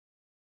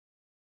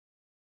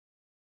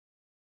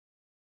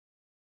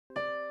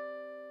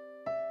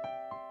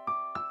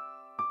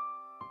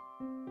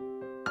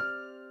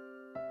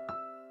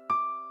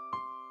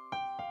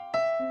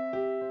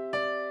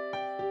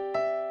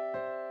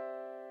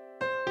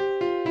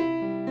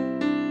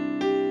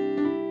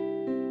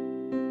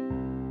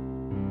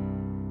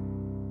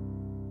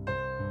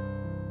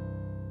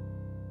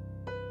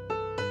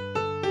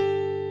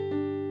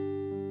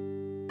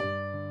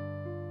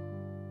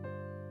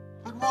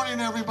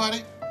morning,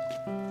 everybody.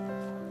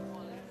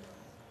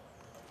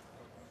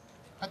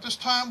 At this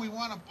time, we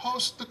want to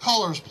post the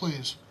colors,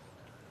 please.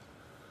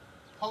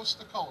 Post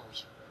the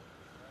colors.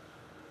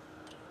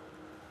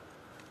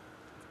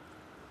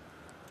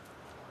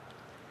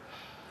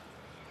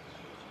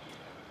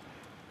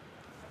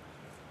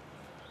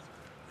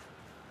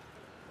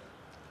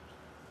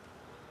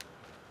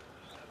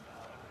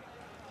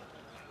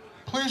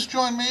 Please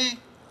join me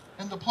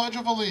in the Pledge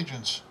of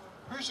Allegiance.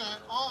 Present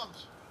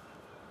arms.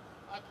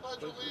 I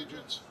pledge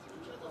allegiance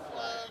to the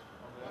flag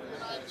of the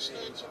United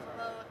States of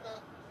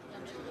America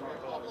and to the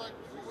republic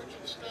for which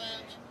it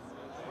stands,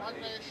 one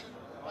nation,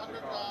 under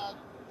God,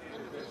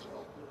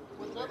 indivisible,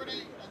 with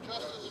liberty and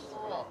justice for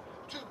all.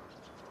 Two.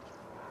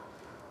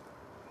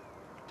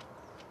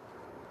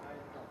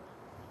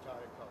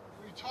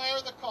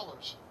 Retire the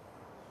colors.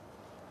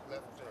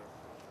 Left turn.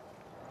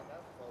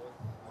 Forward,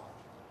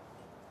 march.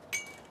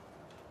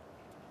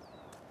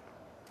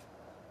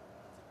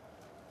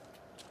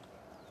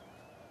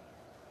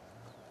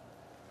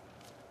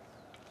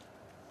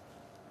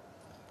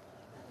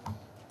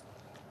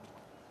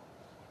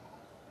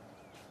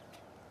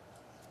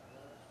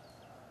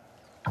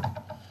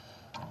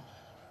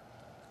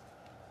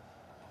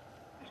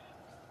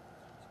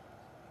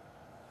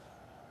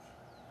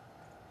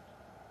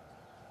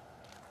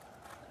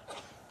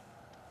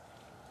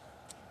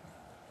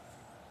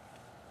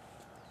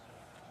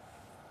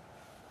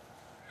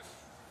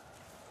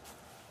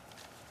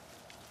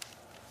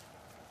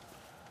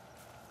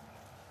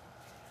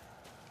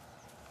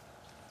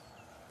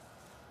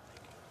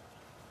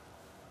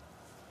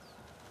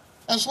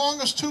 As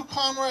long as two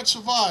comrades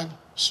survived,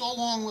 so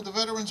long will the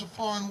veterans of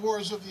foreign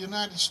wars of the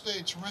United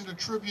States render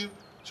tribute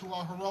to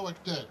our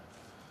heroic dead.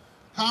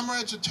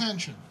 Comrades,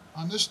 attention.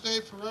 On this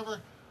day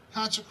forever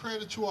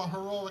consecrated to our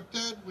heroic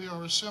dead, we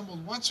are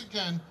assembled once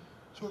again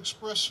to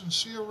express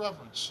sincere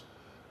reverence.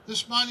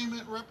 This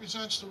monument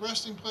represents the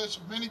resting place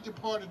of many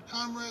departed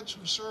comrades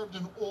who served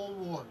in all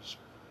wars.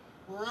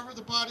 Wherever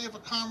the body of a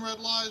comrade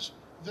lies,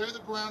 there the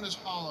ground is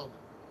hallowed.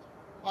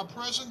 Our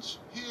presence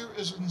here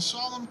is in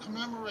solemn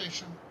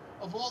commemoration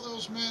of all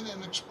those men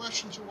and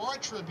expression to our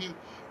tribute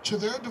to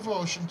their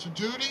devotion to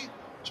duty,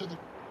 to the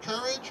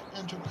courage,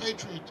 and to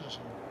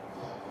patriotism.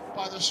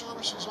 By their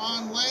services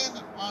on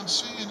land, on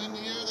sea, and in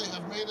the air, they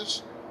have made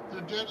us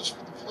their debtors,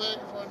 for the flag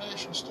of our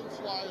nation still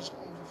flies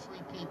over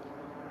free people.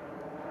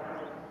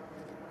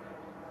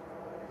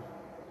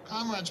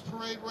 Comrades,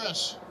 parade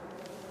rests.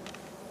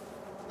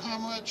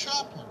 Comrade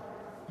Chaplain,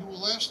 you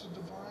will ask the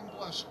divine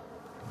blessing.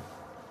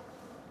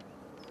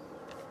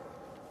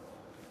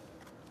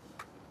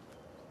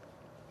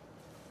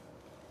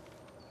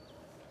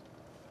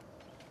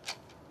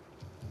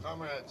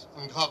 Comrades,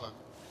 uncover.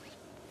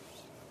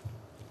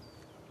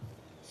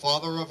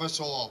 Father of us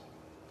all,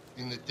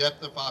 in the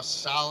depth of our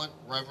silent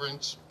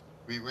reverence,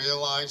 we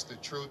realize the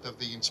truth of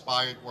the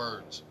inspired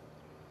words.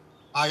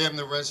 I am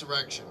the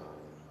resurrection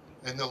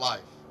and the life.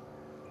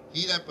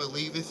 He that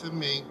believeth in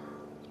me,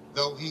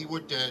 though he were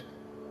dead,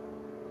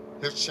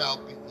 yet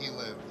shall he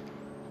live.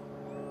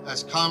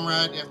 As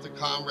comrade after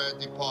comrade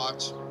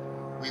departs,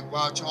 we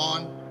march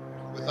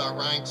on with our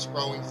ranks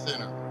growing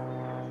thinner.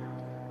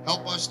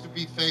 Help us to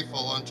be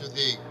faithful unto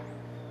thee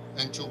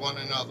and to one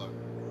another.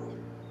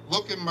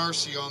 Look in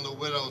mercy on the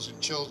widows and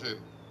children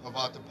of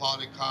our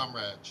departed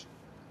comrades.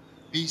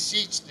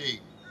 Beseech thee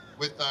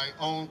with thy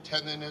own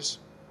tenderness,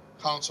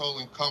 counsel,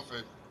 and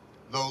comfort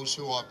those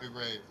who are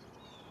bereaved.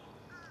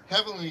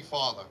 Heavenly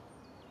Father,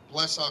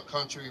 bless our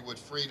country with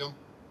freedom,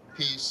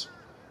 peace,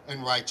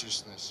 and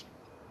righteousness.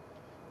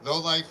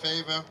 Though thy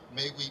favor,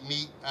 may we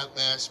meet at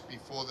last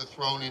before the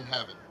throne in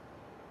heaven.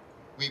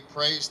 We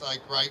praise thy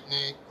great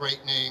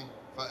name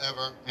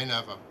forever and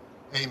ever.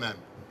 Amen.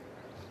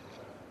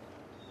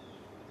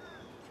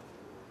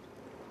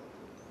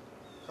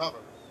 Cover.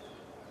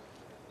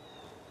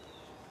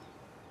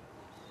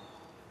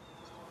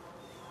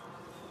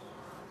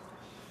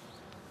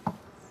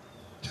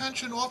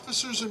 Attention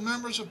officers and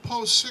members of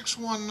Post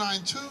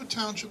 6192,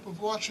 Township of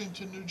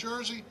Washington, New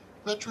Jersey,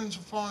 veterans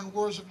of foreign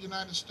wars of the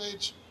United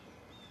States.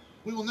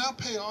 We will now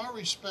pay our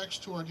respects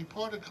to our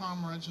departed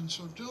comrades, and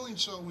so doing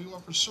so, we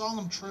offer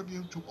solemn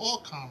tribute to all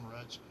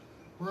comrades,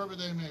 wherever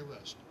they may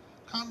rest.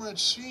 Comrade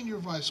Senior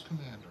Vice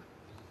Commander.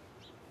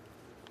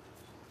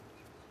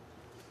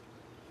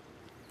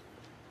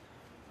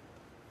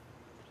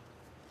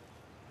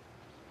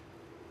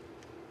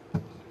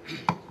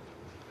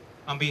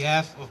 On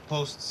behalf of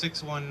Post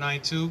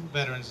 6192,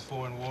 Veterans of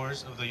Foreign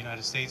Wars of the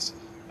United States,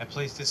 I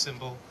place this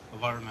symbol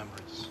of our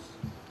remembrance.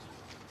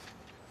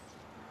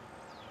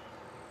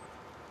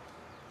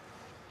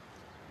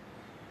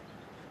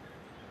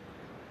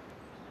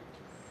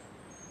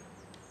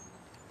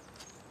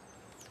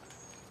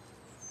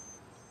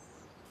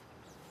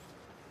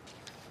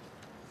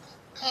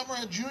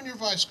 Comrade Junior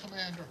Vice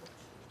Commander.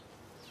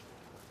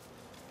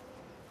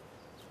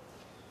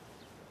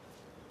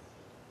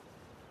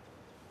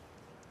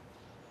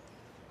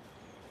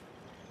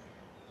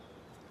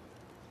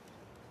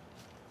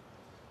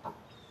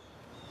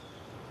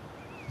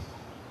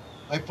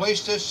 I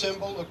place this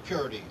symbol of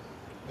purity.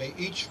 May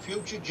each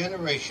future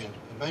generation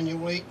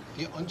emulate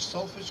the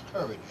unselfish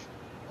courage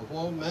of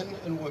all men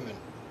and women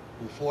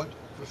who fought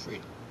for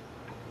freedom.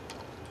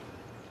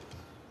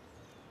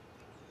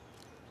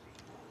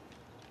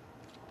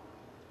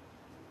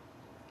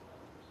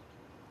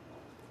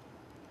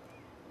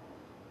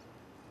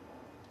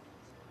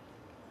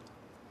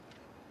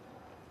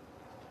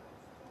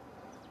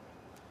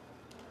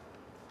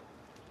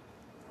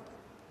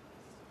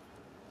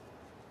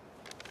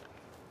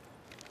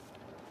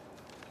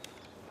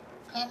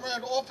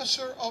 Comrade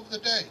Officer of the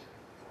Day.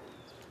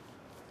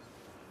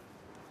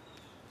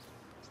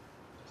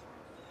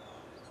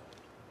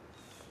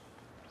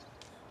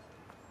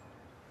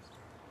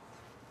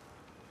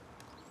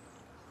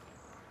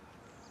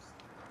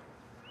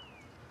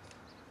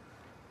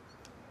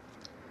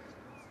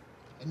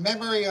 In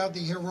memory of the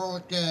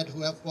heroic dead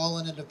who have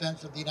fallen in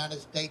defense of the United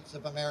States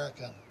of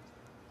America,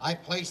 I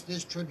place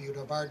this tribute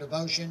of our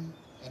devotion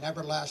and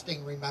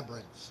everlasting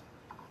remembrance.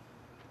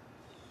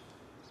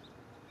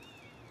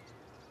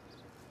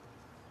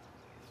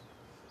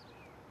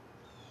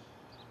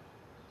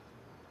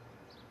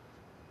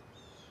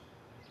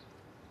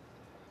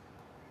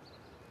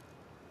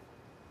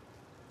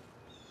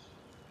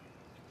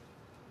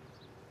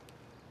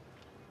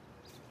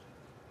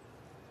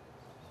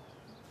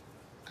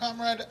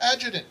 Comrade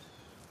Adjutant.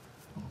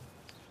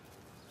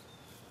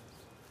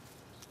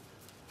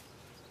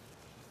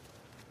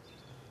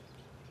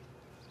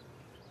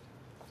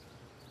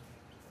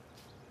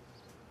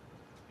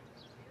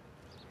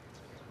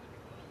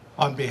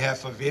 On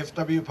behalf of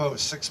VFW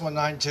Post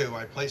 6192,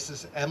 I place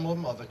this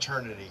emblem of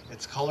eternity.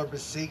 Its color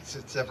bespeaks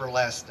its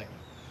everlasting.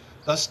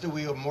 Thus do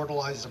we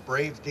immortalize the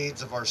brave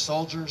deeds of our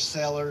soldiers,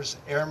 sailors,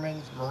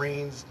 airmen,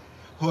 Marines,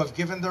 who have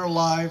given their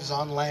lives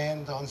on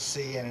land, on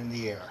sea, and in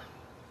the air.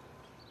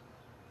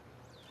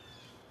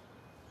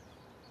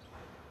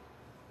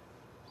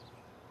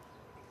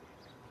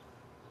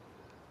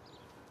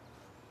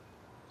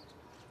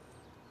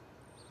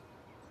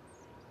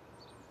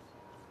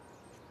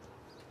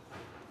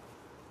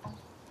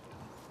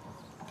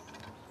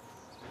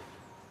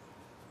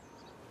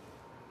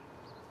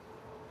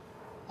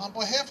 On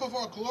behalf of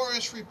our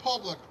glorious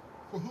republic,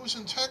 for whose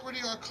integrity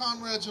our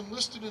comrades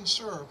enlisted and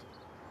serve,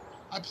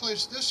 I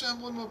place this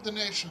emblem of the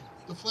nation.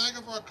 The flag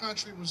of our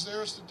country was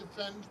theirs to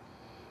defend.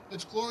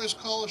 Its glorious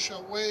colors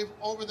shall wave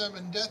over them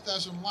in death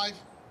as in life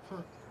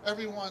for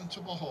everyone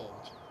to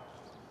behold.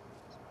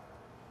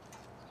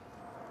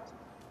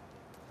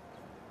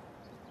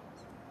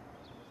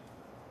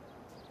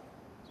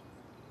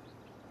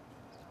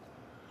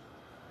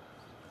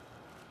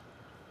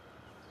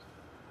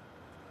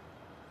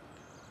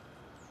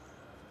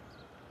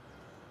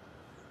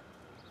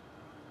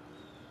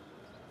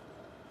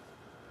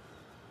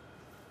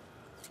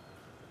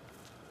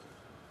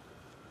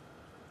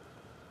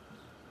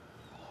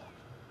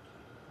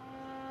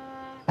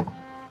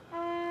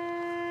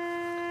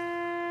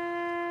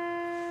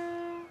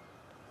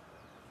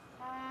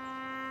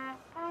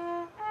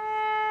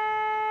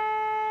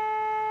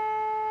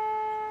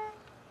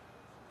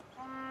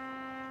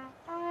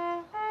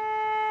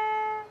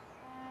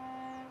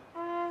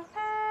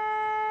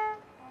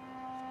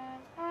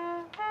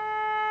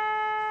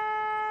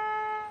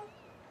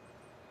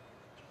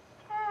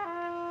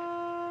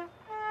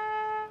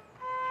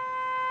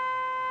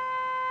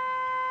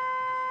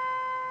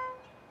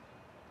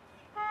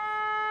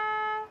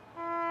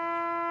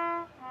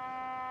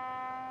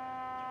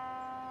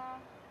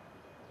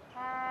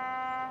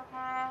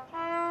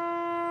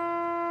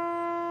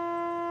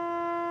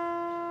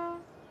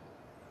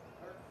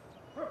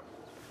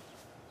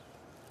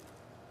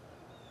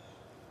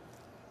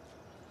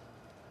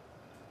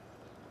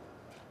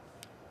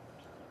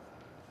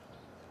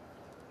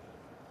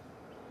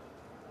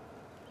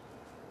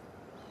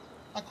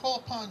 I call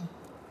upon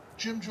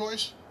Jim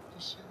Joyce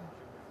to sing.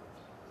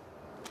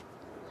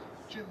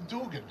 Jim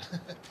Dugan.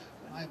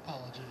 My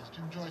apologies.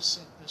 Jim Joyce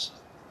set this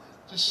up.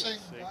 To sing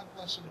God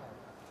Bless America.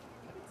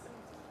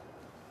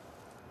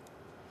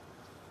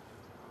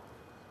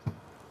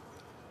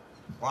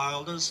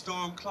 While the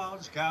storm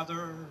clouds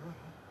gather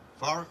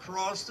far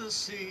across the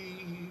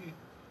sea,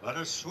 let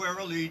us swear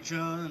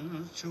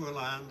allegiance to a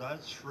land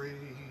that's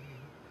free.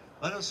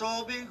 Let us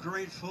all be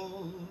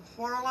grateful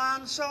for a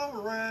land so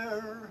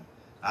rare,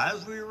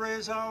 as we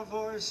raise our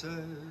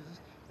voices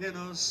in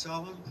a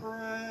solemn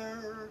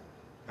prayer.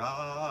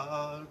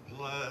 God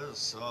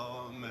bless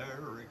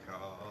America,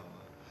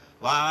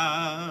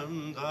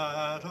 land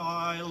that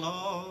I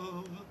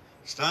love.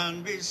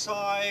 Stand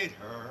beside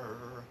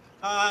her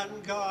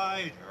and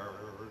guide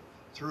her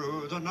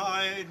through the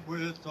night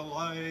with the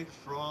light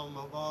from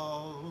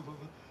above.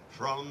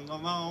 From the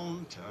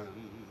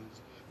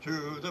mountains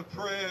to the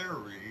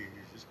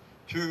prairies,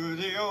 to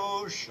the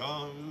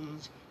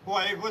oceans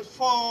white with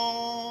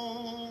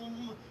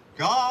foam.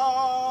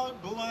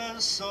 God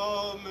bless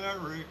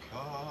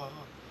America,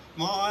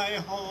 my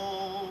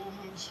home,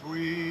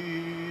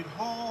 sweet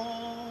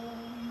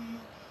home.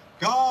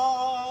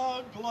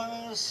 God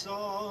bless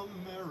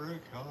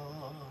America,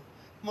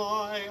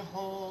 my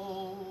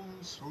home,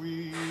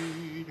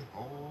 sweet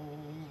home.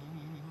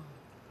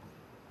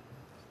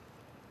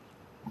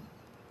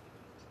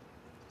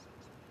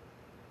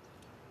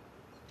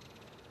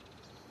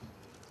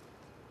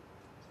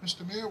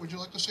 Mr. Mayor, would you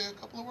like to say a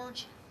couple of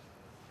words?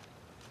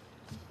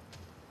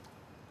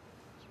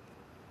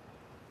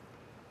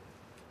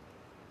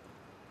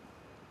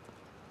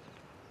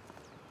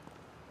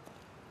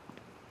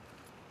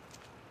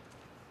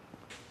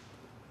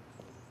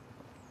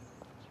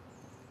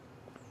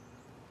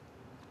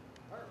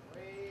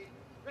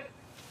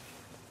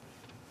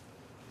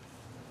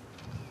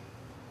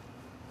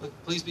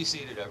 Please be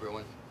seated,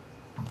 everyone.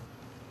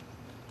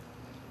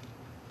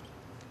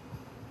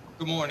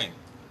 Good morning.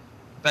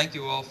 Thank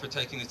you all for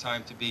taking the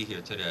time to be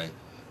here today.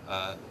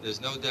 There's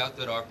no doubt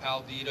that our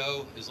pal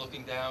Vito is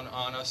looking down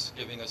on us,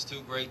 giving us two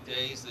great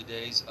days, the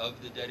days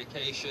of the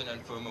dedication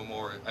and for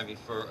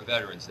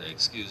Veterans Day,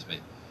 excuse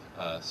me.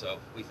 So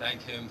we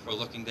thank him for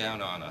looking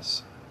down on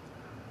us.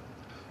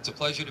 It's a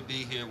pleasure to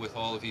be here with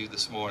all of you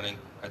this morning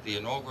at the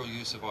inaugural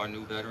use of our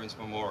new Veterans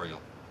Memorial.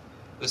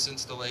 This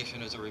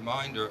installation is a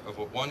reminder of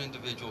what one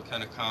individual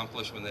can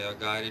accomplish when they are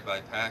guided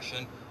by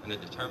passion and a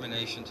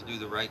determination to do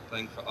the right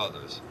thing for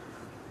others.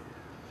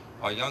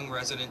 Our young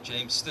resident,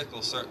 James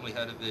Stickle, certainly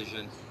had a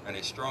vision and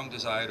a strong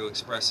desire to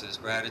express his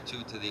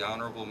gratitude to the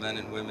honorable men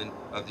and women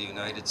of the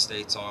United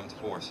States Armed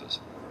Forces.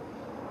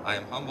 I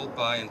am humbled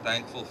by and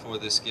thankful for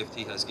this gift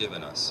he has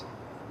given us.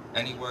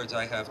 Any words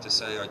I have to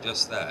say are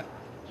just that,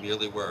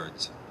 merely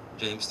words.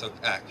 James took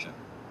action.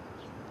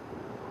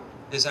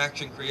 His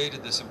action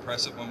created this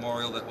impressive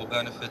memorial that will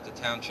benefit the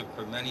township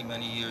for many,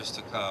 many years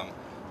to come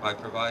by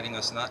providing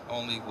us not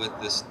only with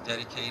this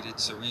dedicated,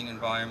 serene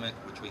environment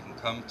which we can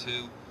come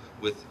to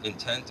with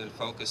intent and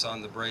focus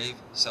on the brave,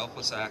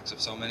 selfless acts of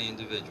so many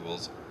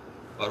individuals,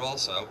 but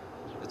also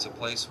it's a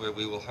place where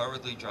we will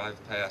hurriedly drive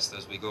past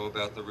as we go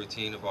about the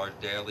routine of our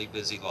daily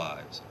busy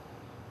lives.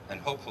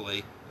 And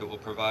hopefully it will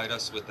provide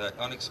us with that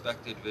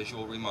unexpected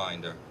visual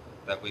reminder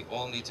that we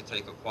all need to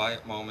take a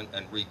quiet moment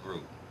and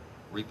regroup.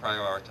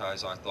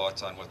 Reprioritize our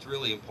thoughts on what's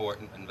really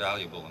important and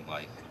valuable in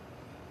life,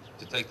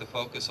 to take the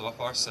focus off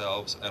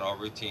ourselves and our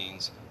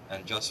routines,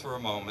 and just for a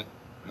moment,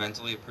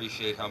 mentally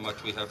appreciate how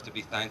much we have to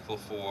be thankful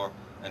for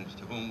and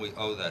to whom we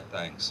owe that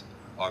thanks,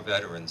 our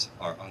veterans,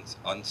 our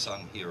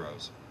unsung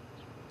heroes.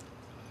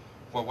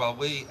 For while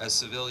we, as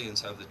civilians,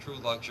 have the true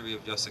luxury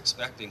of just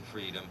expecting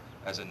freedom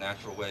as a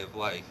natural way of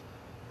life,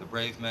 the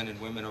brave men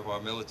and women of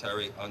our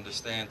military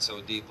understand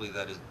so deeply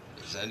that it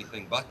is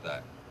anything but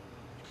that.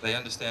 They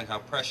understand how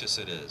precious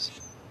it is,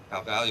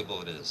 how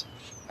valuable it is,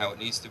 how it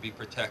needs to be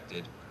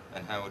protected,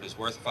 and how it is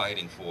worth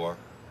fighting for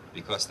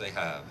because they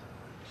have.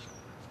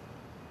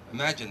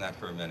 Imagine that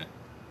for a minute.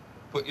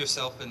 Put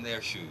yourself in their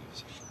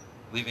shoes,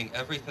 leaving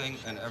everything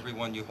and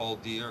everyone you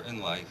hold dear in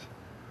life,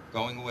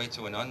 going away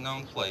to an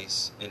unknown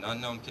place in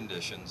unknown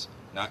conditions,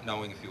 not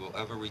knowing if you will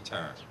ever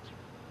return,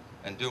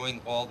 and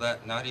doing all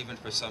that not even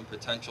for some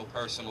potential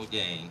personal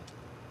gain,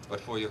 but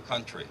for your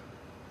country,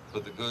 for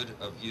the good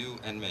of you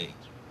and me,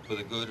 for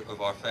the good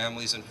of our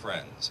families and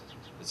friends.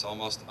 It's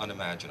almost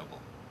unimaginable.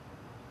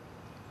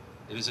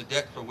 It is a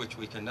debt for which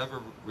we can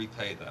never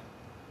repay them,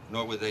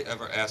 nor would they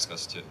ever ask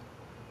us to.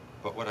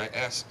 But what I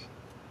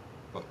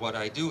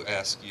do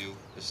ask you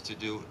is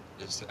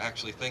to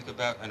actually think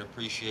about and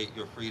appreciate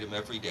your freedom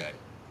every day.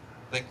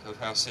 Think of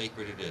how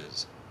sacred it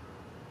is.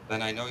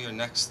 Then I know your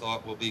next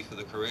thought will be for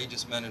the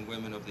courageous men and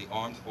women of the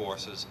armed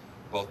forces,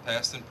 both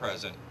past and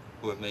present,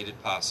 who have made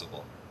it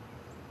possible.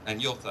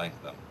 And you'll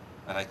thank them.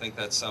 And I think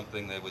that's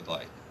something they would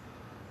like.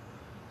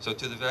 So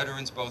to the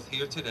veterans both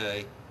here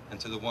today and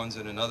to the ones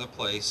in another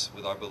place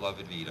with our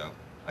beloved Vito,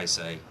 I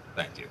say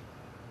thank you.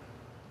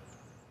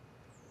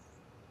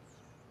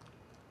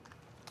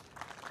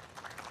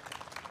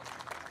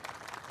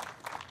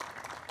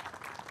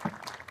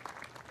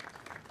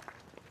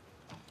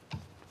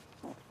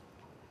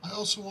 I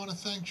also want to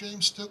thank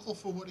James Stickle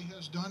for what he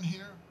has done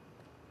here.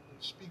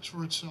 It speaks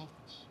for itself.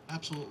 It's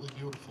absolutely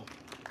beautiful.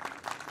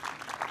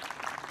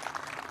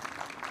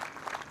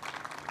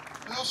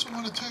 I also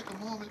want to take a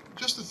moment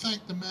just to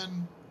thank the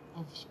men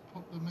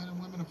and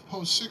women of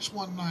Post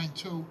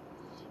 6192.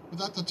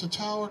 Without the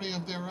totality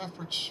of their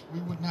efforts,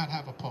 we would not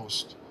have a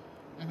post.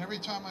 And every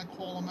time I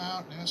call them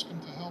out and ask them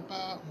to help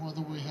out,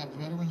 whether we have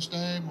Veterans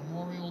Day,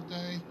 Memorial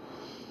Day,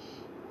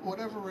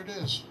 whatever it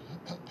is,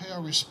 pay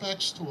our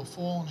respects to a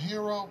fallen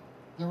hero,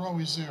 they're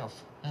always there.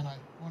 And I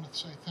want to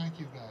say thank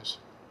you guys.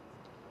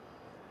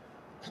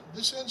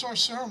 This ends our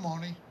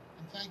ceremony,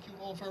 and thank you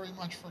all very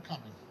much for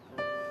coming.